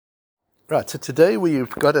Right, so today we've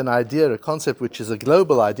got an idea, a concept which is a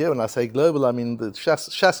global idea. When I say global, I mean the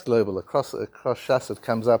Shas global, across Shas it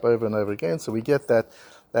comes up over and over again. So we get that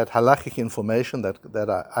halachic information,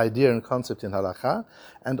 that idea and concept in halacha,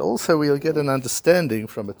 and also we'll get an understanding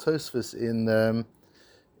from a Tosfos in Bava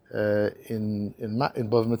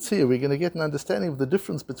Metzia. We're going to get an understanding of the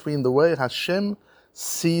difference between the way Hashem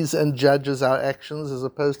sees and judges our actions as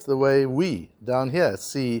opposed to the way we, down here,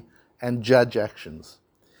 see and judge actions.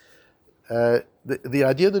 The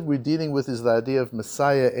idea that we're dealing with is the idea of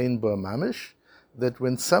Messiah Ein Bo Mamish, that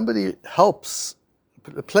when somebody helps,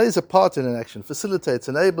 plays a part in an action, facilitates,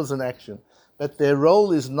 enables an action, but their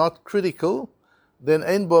role is not critical, then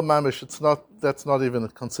Ein Bo Mamish, that's not even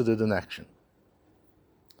considered an action.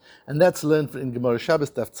 And that's learned in Gemara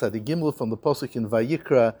Shabbos Daf Tzadik Gimel from the Pasuk in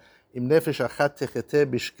Vayikra, Im nefesh achat techete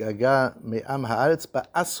bishgaga me'am haaretz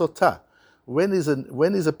ba'asota. When is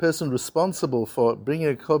a person responsible for bringing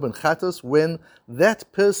a korban chatos? When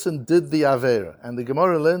that person did the avera. And the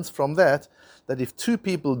Gemara learns from that if two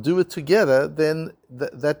people do it together, then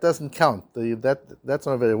that doesn't count. That's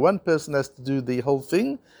not avera. One person has to do the whole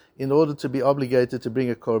thing in order to be obligated to bring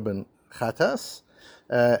a korban chatas.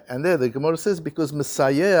 And there the Gemara says, because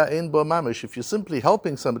Messiah Ein Bo Mamish, if you're simply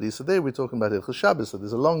helping somebody, so there we're talking about Hilchos Shabbos, so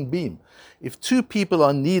there's a long beam. If two people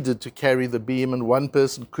are needed to carry the beam and one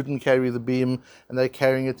person couldn't carry the beam and they're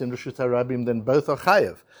carrying it in Reshut HaRabim, then both are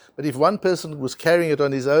chayav. But if one person was carrying it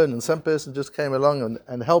on his own and some person just came along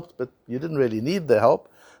and helped, but you didn't really need the help,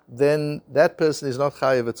 then that person is not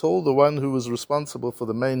chayav at all. The one who was responsible for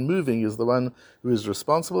the main moving is the one who is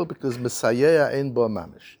responsible, because Messiah Ein Bo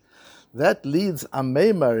Mamish. That leads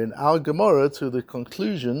Ameimar in our Gemara to the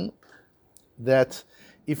conclusion that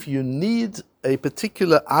if you need a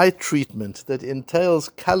particular eye treatment that entails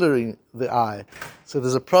coloring the eye, so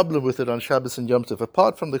there's a problem with it on Shabbos and Yom Tov,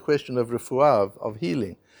 apart from the question of refuah, of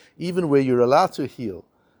healing, even where you're allowed to heal,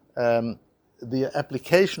 the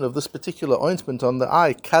application of this particular ointment on the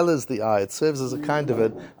eye colors the eye. It serves as a kind of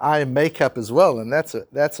an eye makeup as well, and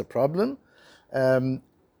that's a problem.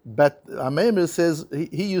 But Ameimer says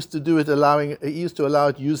he used to do it, he used to allow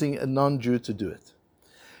it using a non-Jew to do it.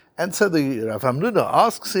 And so the Rav Hamnuna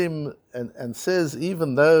asks him and says,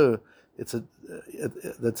 even though it's a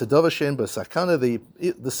Dover Shein Bo Sakana, the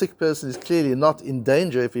sick person is clearly not in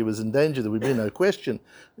danger. If he was in danger, there would be no question.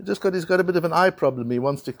 He's got a bit of an eye problem. He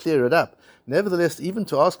wants to clear it up. Nevertheless, even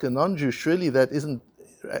to ask a non-Jew, surely that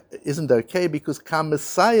isn't okay, because Kam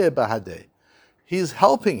Messiah Bahadeh, he's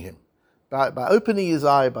helping him. By opening his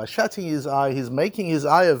eye, by shutting his eye, he's making his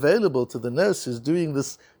eye available to the nurse who's doing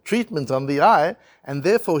this treatment on the eye, and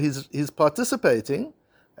therefore he's participating,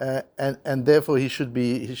 and therefore he should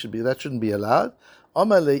be that shouldn't be allowed.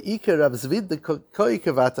 He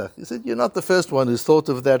said, you're not the first one who's thought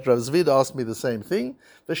of that. Rav Zvid asked me the same thing.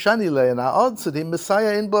 And I answered him,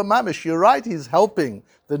 Messiah Ein Bo Mamish. You're right, he's helping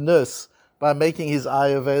the nurse by making his eye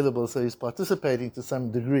available, so he's participating to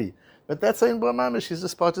some degree. But that's Ein Bo Mamish, he's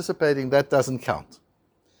just participating, that doesn't count.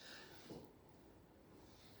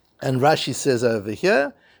 And Rashi says over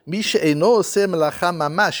here, if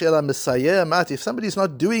somebody's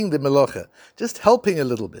not doing the melacha, just helping a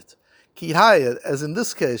little bit. Kihaya, as in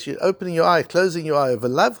this case, you're opening your eye, closing your eye,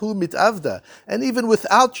 v'lavhu mitavda, and even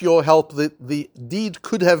without your help, the deed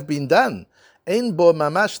could have been done. Ein Bo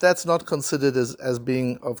Mamash, that's not considered as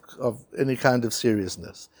being of any kind of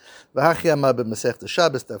seriousness. V'hachi Masechta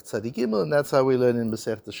Shabbos Daf Tzadik Gimel, and that's how we learn in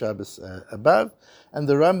Masechta Shabbos above. And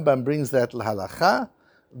the Rambam brings that l'halacha,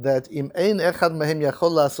 that im ein echad mehem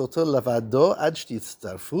yachol la'asoto lavado ad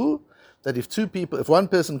shtitztarfu, that if one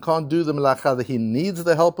person can't do the melacha, that he needs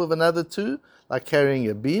the help of another two, like carrying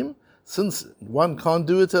a beam. Since one can't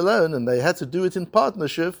do it alone, and they had to do it in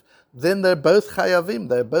partnership, then they're both chayavim.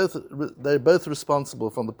 They're both responsible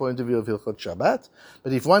from the point of view of Hilchot Shabbat.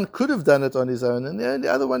 But if one could have done it on his own, and the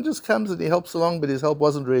other one just comes and he helps along, but his help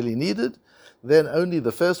wasn't really needed, then only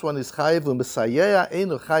the first one is chayav. U'mesayeh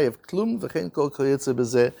einu chayav klum v'chein kol koyetze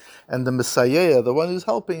b'zeh. And the mesayeh, the one who's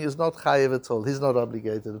helping, is not chayav at all. He's not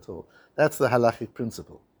obligated at all. That's the halachic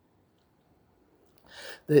principle.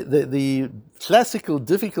 The classical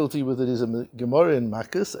difficulty with it is a Gemara in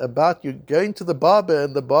Makos about you going to the barber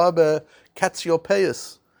and the barber cuts your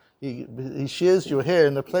payas. He shears your hair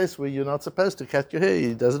in a place where you're not supposed to cut your hair.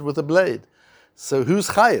 He does it with a blade. So who's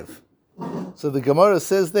chayiv? So the Gemara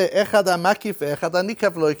says there, echad amakif, echad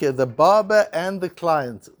anikav loike. The barber and the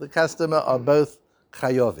client, the customer, are both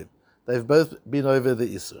chayovim. They've both been over the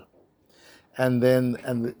isur. And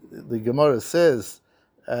the Gemara says,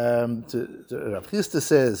 to Rav Chisda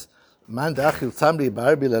says, Man da'achil tamri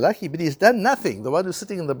barbi lalaki, but he's done nothing. The one who's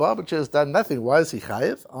sitting in the barber chair has done nothing. Why is he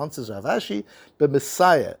chayev? Answers Rav Ashi, but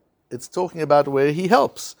Messiah It's talking about where he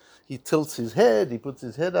helps. He tilts his head, he puts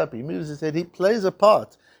his head up, he moves his head, he plays a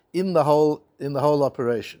part in the whole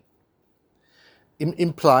operation.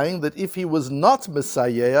 Implying that if he was not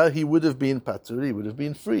Messiah, he would have been Patur, he would have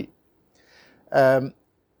been free.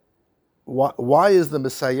 Why is the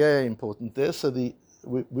Messiah important there? So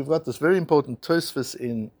we've got this very important Tosfos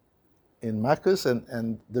in Makos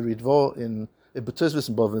and the Ritvo in Tosfos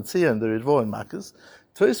in Bava Metzia and the Ritvo in Makos.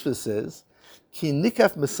 Tosfos says, Ki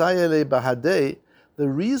nikaf Messiah le bahadei. The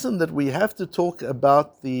reason that we have to talk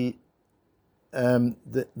about the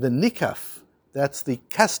nikaf, that's the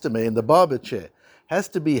customer in the barber chair, has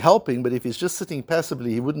to be helping, but if he's just sitting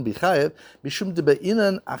passively, he wouldn't be chayev. Mishum de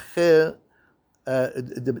be'inan acher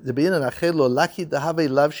lo laki dehave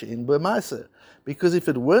lav she'in bo ma'aser. Because if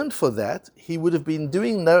it weren't for that, he would have been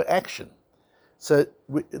doing no action. So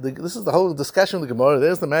this is the whole discussion of the Gemara.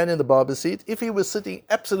 There's the man in the barber seat. If he was sitting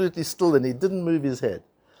absolutely still and he didn't move his head,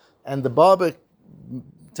 and the barber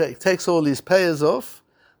takes all his payers off,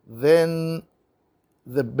 then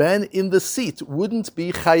the man in the seat wouldn't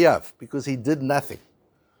be chayav because he did nothing.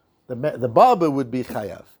 The barber would be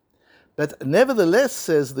chayav. But nevertheless,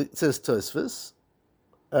 says Tosfos,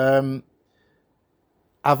 aval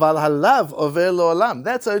halav over lo olam.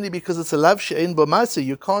 That's only because it's a lav she'ein bo ma'aser.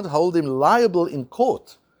 You can't hold him liable in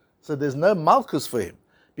court. So there's no malchus for him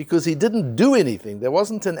because he didn't do anything. There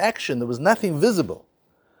wasn't an action. There was nothing visible.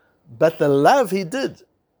 But the love he did.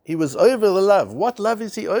 He was over the love. What love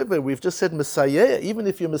is he over? We've just said Messiah. Even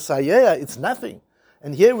if you're Messiah, it's nothing.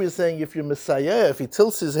 And here we're saying if you're Messiah, if he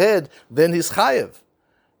tilts his head, then he's chayev.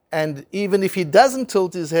 And even if he doesn't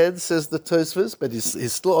tilt his head, says the Tosfos, but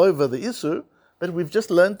he's still over the Isur, but we've just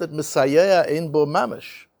learned that Messiah ein bo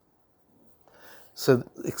mamash. So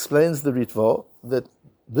explains the Ritva that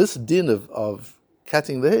this din of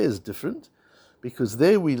cutting the hair is different, because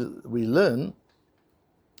there we learn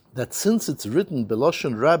that since it's written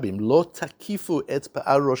Beloshon Rabim, Lo takifu et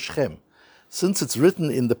pa'ar roshchem, since it's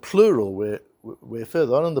written in the plural, where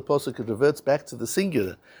further on in the Pasuk it reverts back to the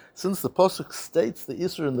singular, since the Pasuk states the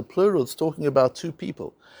Isra in the plural, it's talking about two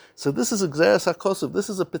people. So this is a Gzeras HaKosov, this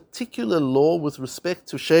is a particular law with respect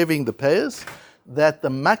to shaving the payers, that the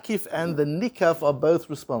Makif and the Nikaf are both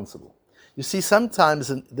responsible. You see,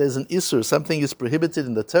 sometimes there's an Isra, something is prohibited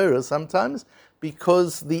in the Torah, sometimes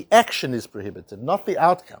because the action is prohibited, not the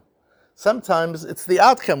outcome. Sometimes it's the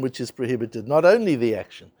outcome which is prohibited, not only the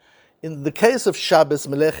action. In the case of Shabbos,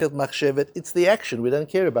 Melechet, Machshevet, it's the action. We don't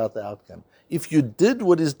care about the outcome. If you did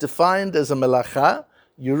what is defined as a melacha,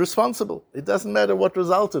 you're responsible. It doesn't matter what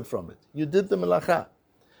resulted from it. You did the melacha.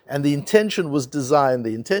 And the intention was design,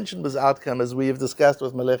 the intention was outcome, as we have discussed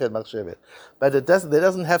with Melechet, Machshevet. But there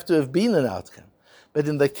doesn't have to have been an outcome. But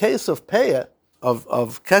in the case of payah,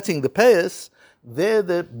 of cutting the payas,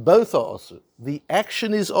 both are osur. The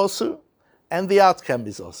action is osur, and the outcome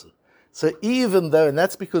is osur. So even though, and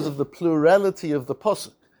that's because of the plurality of the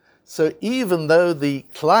posuk, so even though the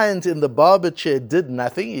client in the barber chair did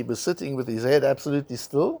nothing, he was sitting with his head absolutely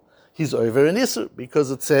still, he's over an isur,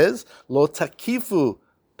 because it says, Lo takifu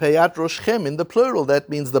peyat roshchem, in the plural. That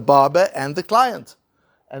means the barber and the client.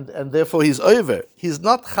 And therefore he's over. He's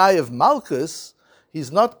not chayav malchus. He's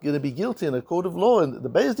not going to be guilty in a court of law, and the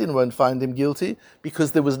Beis Din won't find him guilty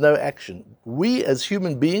because there was no action. We, as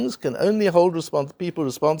human beings, can only hold people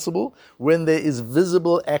responsible when there is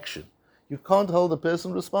visible action. You can't hold a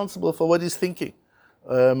person responsible for what he's thinking,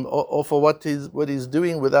 or for what he's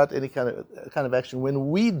doing without any kind of action.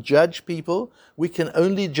 When we judge people, we can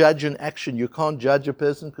only judge an action. You can't judge a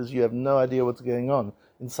person because you have no idea what's going on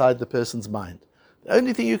inside the person's mind. The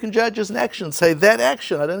only thing you can judge is an action. Say, that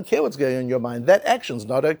action, I don't care what's going on in your mind, that action's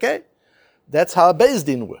not okay. That's how a Beis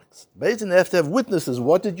Din works. Beis Din have to have witnesses.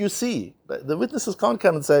 What did you see? But the witnesses can't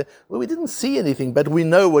come and say, well, we didn't see anything, but we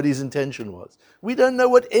know what his intention was. We don't know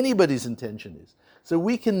what anybody's intention is. So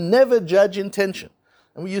we can never judge intention.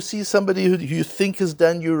 And when you see somebody who you think has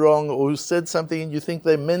done you wrong, or who said something and you think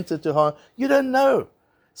they meant it to harm, you don't know.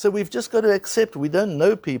 So we've just got to accept we don't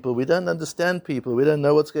know people, we don't understand people, we don't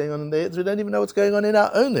know what's going on in their heads, we don't even know what's going on in our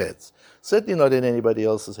own heads. Certainly not in anybody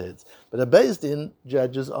else's heads. But a Beis Din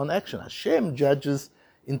judges on action. Hashem judges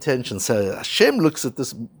intention. So Hashem looks at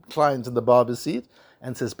this client in the barber seat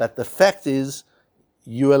and says, but the fact is,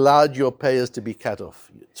 you allowed your payers to be cut off.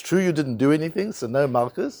 It's true you didn't do anything, so no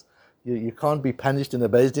malchus. You can't be punished in a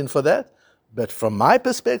Beis Din for that. But from my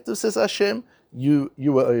perspective, says Hashem, you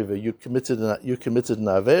were over. You committed an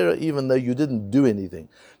avera, even though you didn't do anything.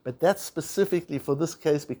 But that's specifically for this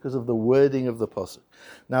case because of the wording of the pasuk.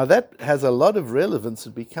 Now that has a lot of relevance.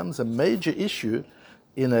 It becomes a major issue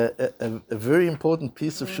in a very important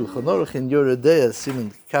piece of Shulchan Aruch in Yoreh Deah,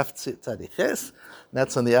 Siman Kaf Tzadiches, And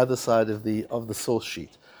that's on the other side of the source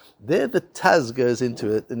sheet. There, the Taz goes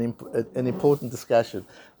into it, an important discussion.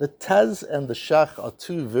 The Taz and the Shach are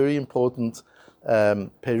two very important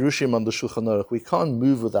perushim on the Shulchan Aruch. We can't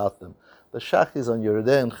move without them. The Shach is on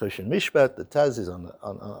Yeridei and Choshen Mishpat. The Taz is on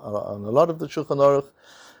a lot of the Shulchan Aruch.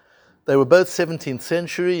 They were both 17th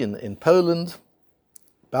century in Poland,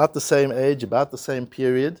 about the same age, about the same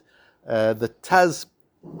period. The Taz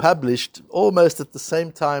published almost at the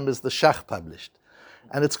same time as the Shach published.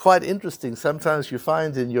 And it's quite interesting. Sometimes you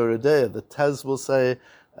find in Yeridei, the Taz will say,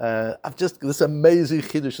 this amazing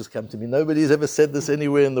Chiddush has come to me. Nobody's ever said this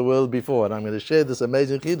anywhere in the world before, and I'm going to share this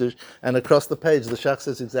amazing Chiddush. And across the page, the Shach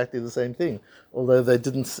says exactly the same thing, although they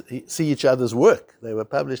didn't see each other's work. They were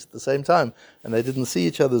published at the same time, and they didn't see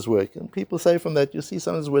each other's work. And people say from that, you see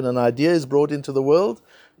sometimes when an idea is brought into the world,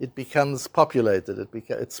 it becomes populated,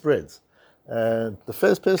 it spreads. The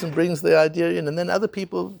first person brings the idea in, and then other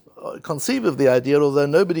people conceive of the idea, although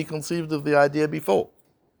nobody conceived of the idea before.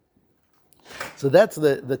 So that's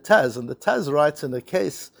the Taz, and the Taz writes in a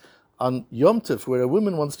case on Yom Tov where a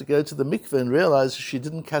woman wants to go to the mikveh and realizes she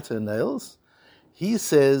didn't cut her nails. He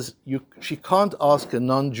says she can't ask a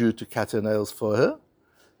non-Jew to cut her nails for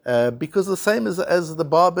her, because the same as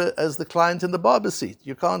the client in the barber seat.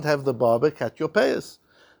 You can't have the barber cut your payas.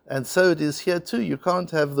 And so it is here too. You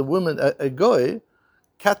can't have the woman, a goy,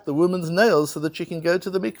 cut the woman's nails so that she can go to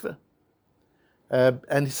the mikveh.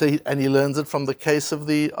 And he learns it from the case of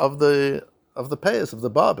the payas, of the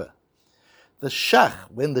barber. The Shach,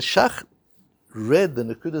 when the Shach read the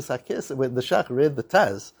Nekudas HaKesef, when the Shach read the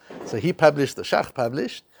Taz, so he published, the Shach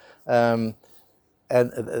published, and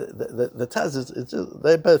the Taz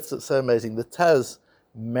they're both so amazing. The Taz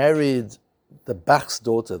married the Bach's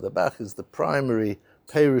daughter. The Bach is the primary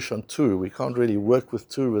Perush on Tur. We can't really work with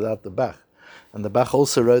Tur without the Bach. And the Bach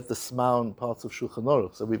also wrote the Smaun parts of Shulchan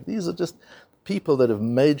Aruch. So these are just people that have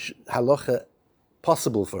made halacha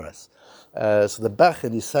possible for us. So the Bach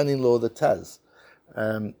and his son-in-law, the Taz,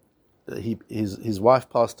 his wife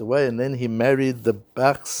passed away, and then he married the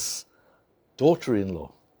Bach's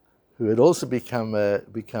daughter-in-law, who had also become a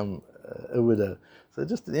widow. So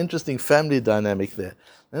just an interesting family dynamic there.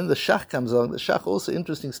 Then the Shach comes along. The Shach, also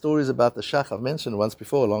interesting stories about the Shach. I've mentioned once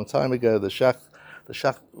before, a long time ago, the Shach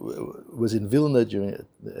was in Vilna during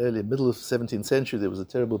the middle of the 17th century. There was a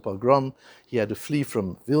terrible pogrom. He had to flee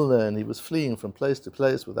from Vilna, and he was fleeing from place to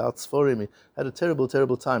place without Sforim. He had a terrible,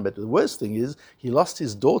 terrible time. But the worst thing is, he lost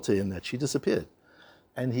his daughter in that. She disappeared.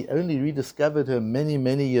 And he only rediscovered her many,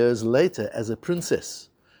 many years later as a princess.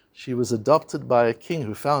 She was adopted by a king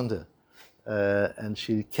who found her. And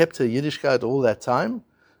she kept her Yiddishkeit all that time,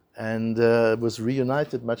 and was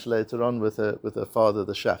reunited much later on with her father,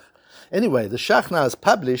 the Shach. Anyway, the Shach now is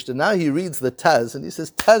published, and now he reads the Taz, and he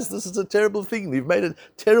says, Taz, this is a terrible thing. You've made a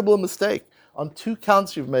terrible mistake. On 2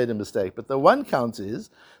 counts you've made a mistake. But the one count is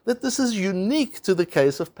that this is unique to the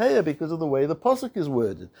case of Peah because of the way the Pasuk is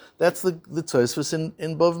worded. That's the Tosfos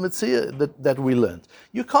in Bov Metzia that we learned.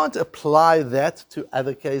 You can't apply that to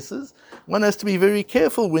other cases. One has to be very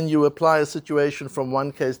careful when you apply a situation from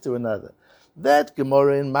one case to another. That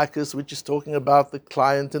Gemara in Makos, which is talking about the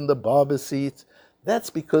client in the barber seat,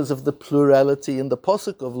 that's because of the plurality in the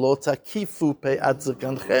Pasuk of Lo takifu pe'at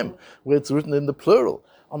zekanchem, where it's written in the plural.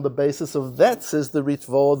 On the basis of that, says the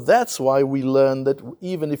Ritva, that's why we learn that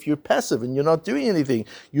even if you're passive and you're not doing anything,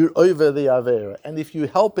 you're over the Avera. And if you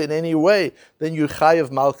help in any way, then you're Chayav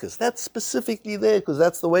Malchus. That's specifically there because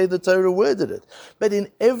that's the way the Torah worded it. But in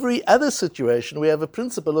every other situation, we have a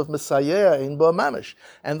principle of Messiah in Bo Mamish.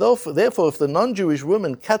 And therefore, if the non-Jewish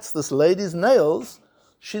woman cuts this lady's nails,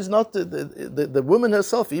 she's not, the woman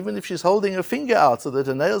herself, even if she's holding her finger out so that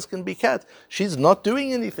her nails can be cut, she's not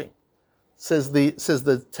doing anything. Says the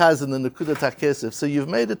Taz in the Nekudat HaKesef. So you've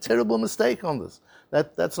made a terrible mistake on this.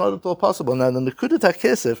 That's not at all possible. Now the Nekudat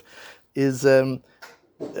HaKesef is,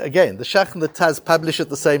 again, the Shach and the Taz publish at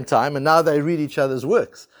the same time, and now they read each other's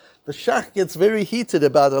works. The Shach gets very heated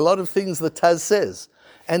about a lot of things the Taz says.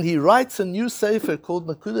 And he writes a new sefer called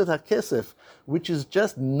Nekudat HaKesef, which is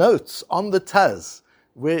just notes on the Taz,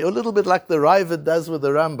 where a little bit like the Raavad does with the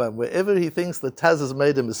Rambam, wherever he thinks the Taz has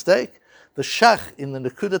made a mistake, the Shach in the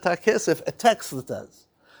Nekudat HaKesef attacks the Taz.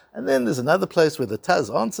 And then there's another place where the Taz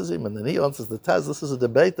answers him, and then he answers the Taz. This is a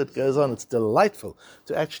debate that goes on. It's delightful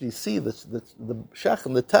to actually see the Shach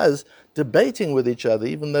and the Taz debating with each other,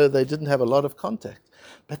 even though they didn't have a lot of contact.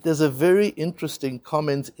 But there's a very interesting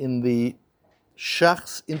comment in the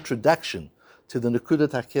Shach's introduction to the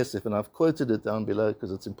Nekudat HaKesef, and I've quoted it down below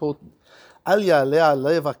because it's important. Do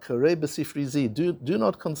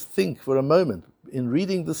not think for a moment in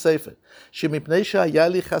reading the Sefer.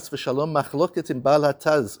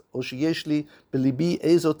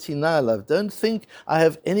 Don't think I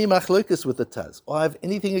have any machlokas with the Taz, or I have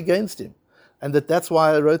anything against him, and that's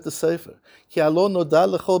why I wrote the Sefer.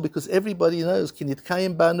 Because everybody knows, Torah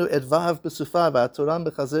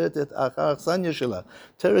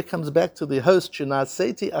comes back to the host,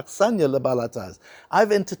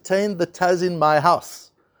 I've entertained the Taz in my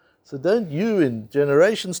house. So don't you, in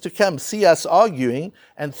generations to come, see us arguing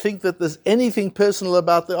and think that there's anything personal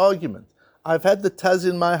about the argument. I've had the Taz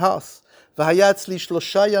in my house.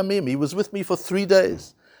 He was with me for 3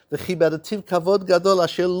 days. And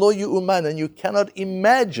you cannot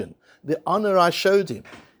imagine the honor I showed him.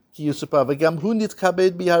 He was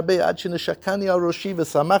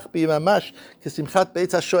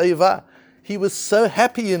so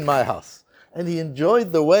happy in my house, and he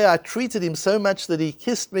enjoyed the way I treated him so much that he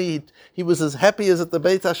kissed me. He was as happy as at the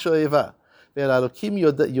Beit HaShoeva.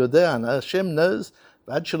 Hashem knows,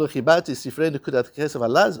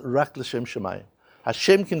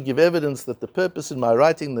 Hashem can give evidence that the purpose in my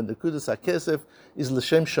writing the Nekudas HaKesef is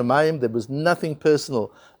L'Shem Shemayim. There was nothing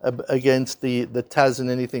personal against the Taz in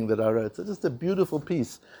anything that I wrote. So just a beautiful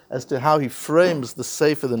piece as to how he frames the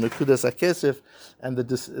Sefer, the Nekudas HaKesef, and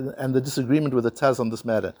the disagreement with the Taz on this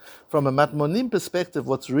matter. From a Matmonim perspective,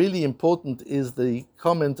 what's really important is the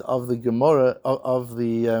comment of the Gemara, of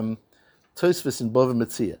the Tosfos in Bava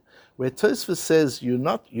Metzia, where Tosfos says you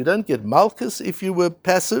don't get Malchus if you were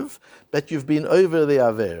passive, but you've been over the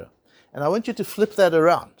Avera. And I want you to flip that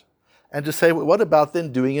around and to say, well, what about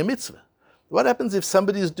then doing a mitzvah? What happens if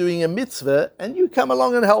somebody is doing a mitzvah and you come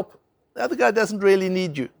along and help? The other guy doesn't really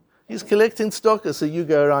need you. He's collecting stocker, so you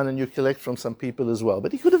go around and you collect from some people as well.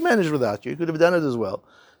 But he could have managed without you. He could have done it as well.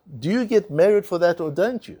 Do you get merit for that or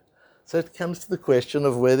don't you? So it comes to the question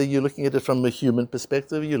of whether you're looking at it from a human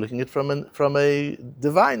perspective or you're looking at it from a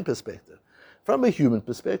divine perspective. From a human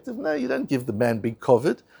perspective, no, you don't give the man big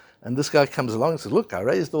COVID. And this guy comes along and says, look, I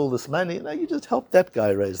raised all this money. No, you just helped that guy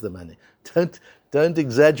raise the money. Don't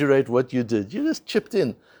exaggerate what you did. You just chipped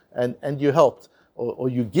in and you helped. Or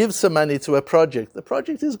you give some money to a project. The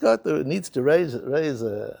project needs to raise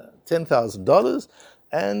 $10,000.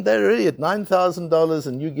 And they're already at $9,000,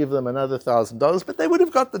 and you give them another $1,000, but they would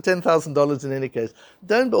have got the $10,000 in any case.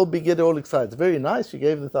 Don't get all excited. It's very nice, you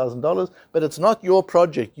gave the $1,000, but it's not your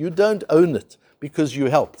project. You don't own it because you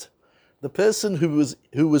helped. The person who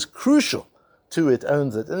was crucial to it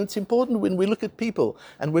owns it. And it's important when we look at people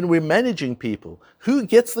and when we're managing people, who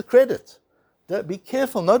gets the credit? Be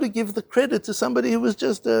careful not to give the credit to somebody who was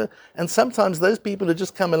just, and sometimes those people who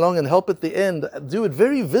just come along and help at the end do it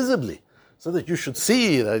very visibly. So that you should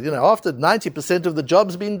see that, after 90% of the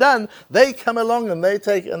job's been done, they come along and they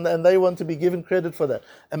take and they want to be given credit for that.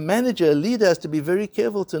 A manager, a leader has to be very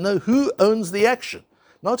careful to know who owns the action,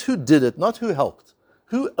 not who did it, not who helped.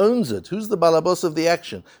 Who owns it? Who's the balabos of the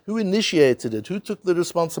action? Who initiated it? Who took the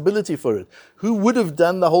responsibility for it? Who would have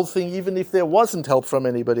done the whole thing even if there wasn't help from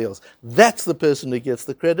anybody else? That's the person who gets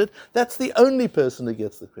the credit. That's the only person who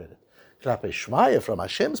gets the credit. Klape Shmaya, from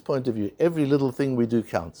Hashem's point of view, every little thing we do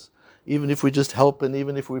counts. Even if we just help and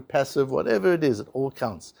even if we're passive, whatever it is, it all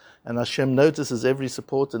counts. And Hashem notices every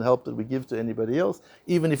support and help that we give to anybody else,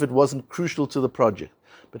 even if it wasn't crucial to the project.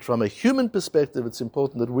 But from a human perspective, it's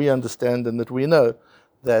important that we understand and that we know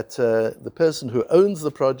that the person who owns the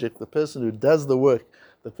project, the person who does the work,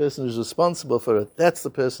 the person who's responsible for it, that's the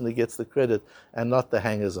person who gets the credit and not the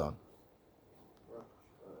hangers-on.